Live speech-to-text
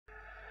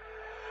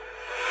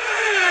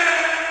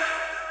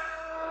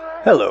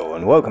Hello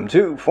and welcome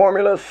to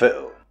Formula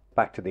Phil.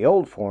 Back to the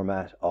old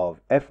format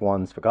of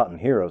F1's Forgotten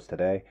Heroes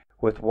today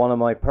with one of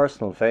my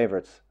personal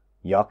favourites,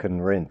 Jochen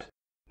Rindt.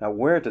 Now,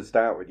 where to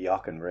start with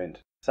Jochen Rindt?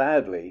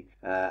 Sadly,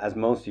 as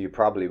most of you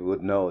probably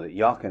would know, that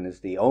Jochen is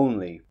the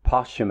only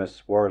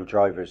posthumous World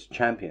Drivers'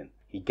 Champion.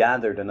 He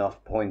gathered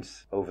enough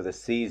points over the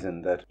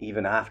season that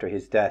even after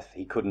his death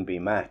he couldn't be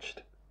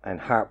matched.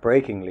 And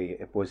heartbreakingly,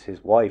 it was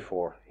his wife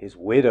or his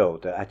widow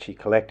that actually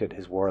collected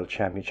his World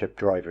Championship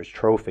Drivers'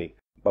 Trophy.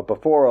 But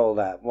before all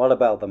that, what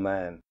about the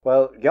man?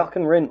 Well,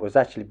 Jochen Rindt was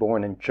actually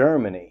born in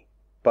Germany,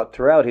 but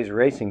throughout his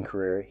racing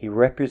career he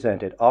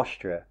represented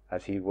Austria,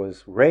 as he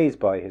was raised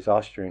by his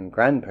Austrian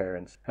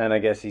grandparents, and I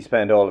guess he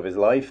spent all of his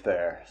life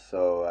there,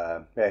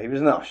 so he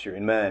was an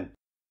Austrian man.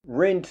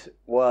 Rindt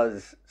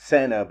was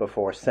Senna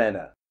before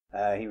Senna.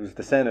 He was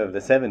the Senna of the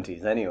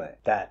 70s anyway,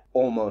 that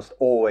almost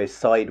always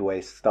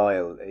sideways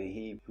style.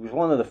 He was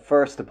one of the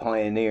first to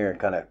pioneer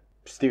kind of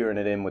steering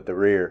it in with the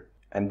rear.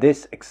 And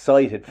this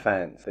excited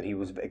fans that he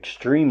was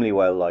extremely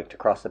well liked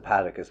across the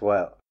paddock as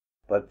well.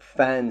 But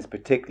fans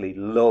particularly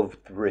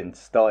loved Rindt's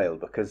style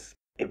because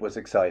it was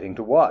exciting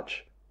to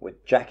watch,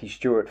 with Jackie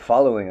Stewart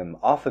following him,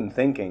 often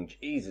thinking,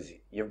 Jesus,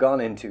 you've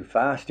gone in too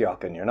fast,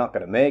 Jochen, you're not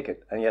going to make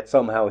it, and yet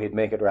somehow he'd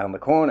make it around the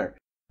corner.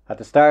 At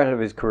the start of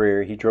his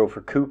career he drove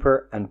for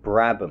Cooper and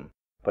Brabham,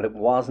 but it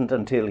wasn't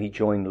until he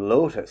joined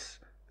Lotus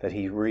that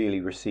he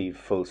really received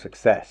full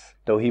success,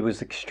 though he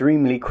was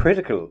extremely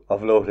critical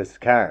of Lotus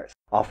cars,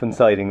 often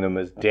citing them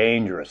as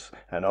dangerous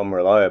and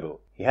unreliable.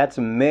 He had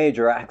some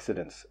major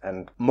accidents,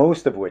 and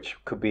most of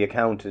which could be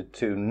accounted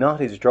to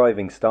not his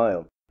driving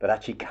style, but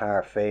actually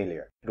car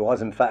failure. It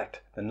was in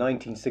fact the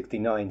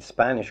 1969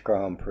 Spanish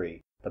Grand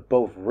Prix that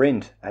both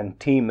Rindt and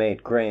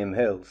teammate Graham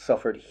Hill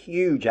suffered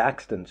huge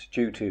accidents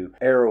due to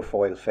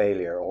aerofoil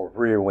failure or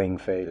rear wing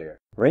failure.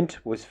 Rindt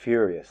was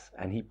furious,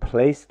 and he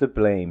placed the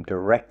blame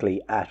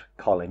directly at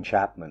Colin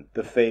Chapman,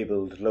 the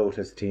fabled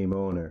Lotus team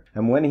owner.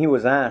 And when he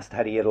was asked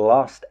had he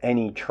lost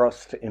any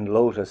trust in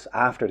Lotus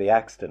after the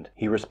accident,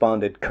 he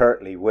responded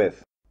curtly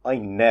with, "I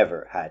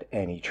never had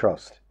any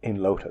trust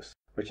in Lotus."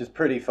 Which is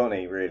pretty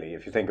funny, really,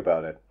 if you think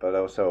about it, but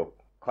also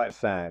quite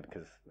sad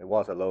because it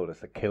was a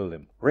Lotus that killed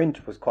him.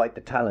 Rindt was quite the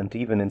talent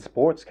even in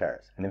sports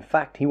cars, and in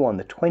fact he won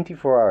the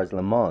 24 Hours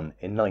Le Mans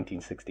in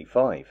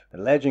 1965. The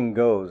legend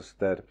goes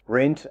that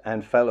Rindt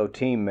and fellow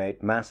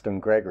teammate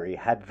Maston Gregory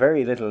had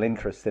very little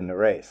interest in the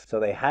race, so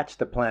they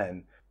hatched a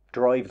plan,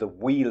 drive the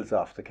wheels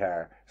off the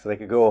car so they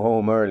could go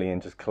home early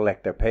and just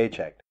collect their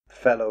paycheck.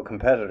 Fellow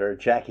competitor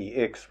Jackie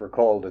Ickx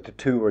recalled that the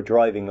two were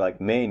driving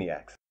like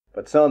maniacs.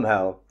 But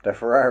somehow, the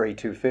Ferrari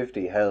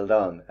 250 held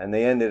on, and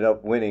they ended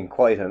up winning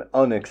quite an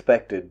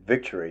unexpected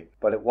victory.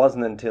 But it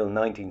wasn't until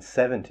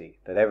 1970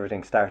 that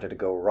everything started to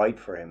go right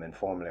for him in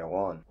Formula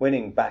One,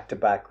 winning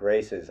back-to-back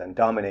races and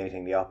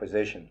dominating the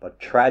opposition. But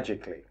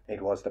tragically,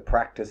 it was the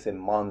practice in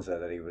Monza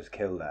that he was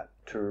killed at.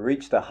 To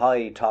reach the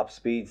high top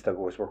speeds that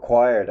was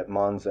required at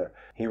Monza,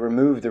 he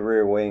removed the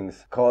rear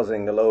wings,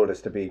 causing the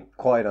Lotus to be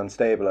quite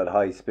unstable at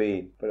high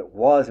speed. But it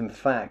was in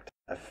fact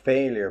a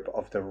failure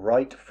of the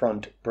right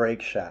front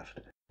brake shaft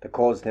that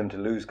caused him to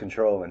lose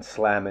control and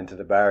slam into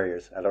the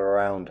barriers at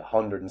around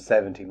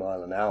 170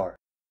 miles an hour.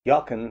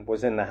 Jochen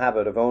was in the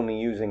habit of only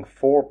using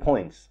 4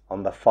 points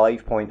on the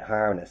 5-point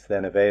harness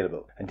then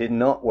available, and did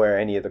not wear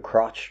any of the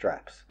crotch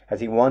straps, as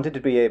he wanted to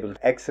be able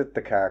to exit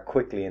the car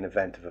quickly in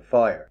event of a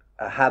fire.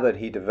 A habit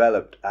he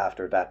developed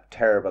after that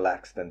terrible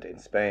accident in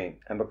Spain.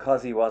 And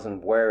because he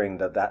wasn't wearing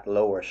that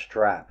lower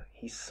strap,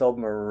 he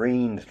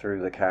submarined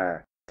through the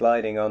car,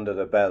 sliding under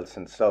the belts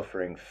and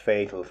suffering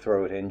fatal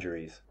throat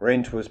injuries.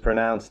 Rindt was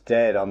pronounced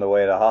dead on the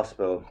way to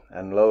hospital,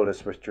 and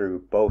Lotus withdrew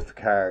both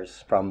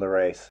cars from the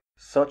race.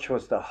 Such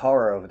was the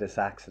horror of this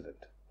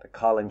accident that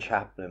Colin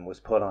Chapman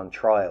was put on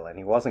trial, and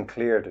he wasn't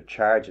cleared of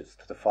charges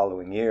to the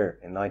following year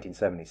in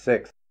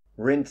 1976.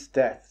 Rindt's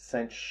death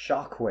sent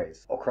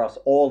shockwaves across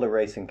all the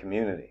racing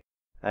community,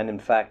 and in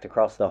fact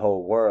across the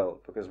whole world,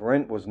 because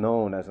Rindt was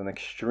known as an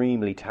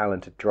extremely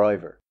talented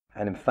driver.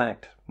 And in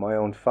fact, my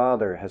own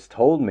father has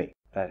told me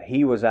that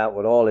he was out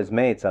with all his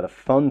mates at a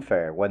fun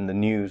fair when the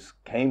news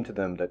came to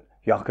them that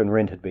Jochen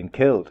Rindt had been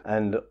killed,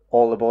 and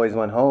all the boys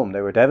went home.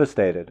 They were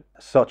devastated.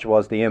 Such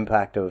was the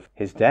impact of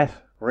his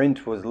death.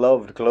 Rindt was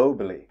loved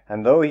globally,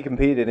 and though he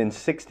competed in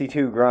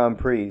 62 Grand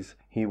Prix,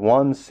 he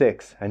won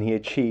 6 and he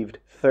achieved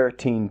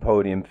 13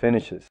 podium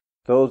finishes.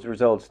 Those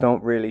results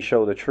don't really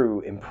show the true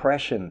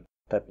impression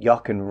that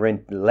Jochen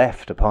Rindt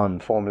left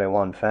upon Formula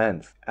One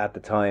fans at the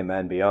time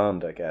and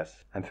beyond, I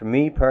guess. And for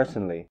me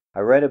personally, I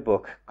read a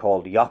book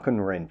called Jochen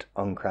Rindt,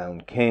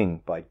 Uncrowned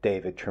King by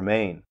David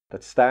Tremayne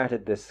that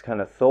started this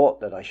kind of thought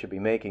that I should be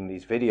making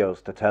these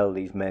videos to tell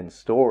these men's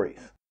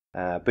stories.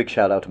 Big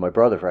shout out to my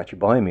brother for actually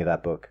buying me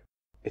that book.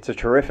 It's a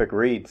terrific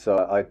read, so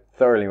I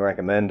thoroughly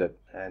recommend it,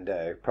 and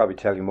probably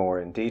tell you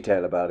more in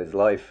detail about his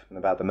life and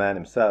about the man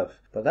himself.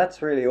 But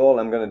that's really all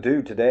I'm going to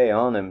do today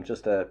on him,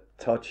 just a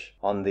touch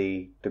on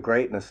the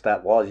greatness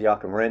that was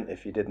Jochen Rindt.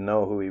 If you didn't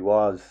know who he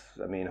was,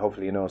 I mean,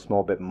 hopefully you know a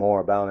small bit more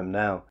about him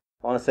now.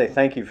 I want to say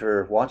thank you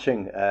for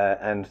watching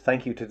and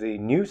thank you to the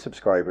new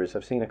subscribers.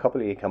 I've seen a couple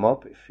of you come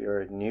up. If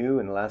you're new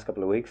in the last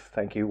couple of weeks,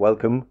 thank you,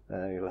 welcome.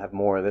 You'll have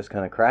more of this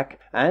kind of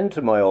crack. And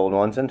to my old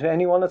ones and to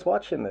anyone that's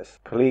watching this,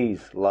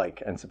 please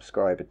like and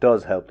subscribe. It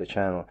does help the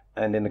channel.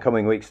 And in the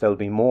coming weeks there'll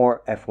be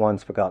more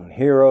F1's Forgotten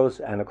Heroes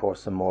and of course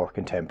some more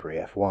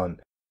contemporary F1.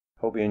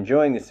 Hope you're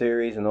enjoying the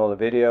series and all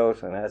the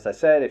videos. And as I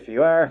said, if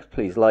you are,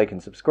 please like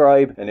and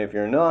subscribe. And if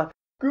you're not,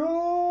 good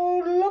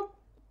luck.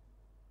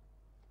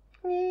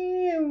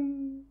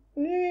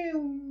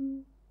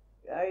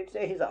 I'd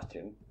say he's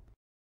Austrian.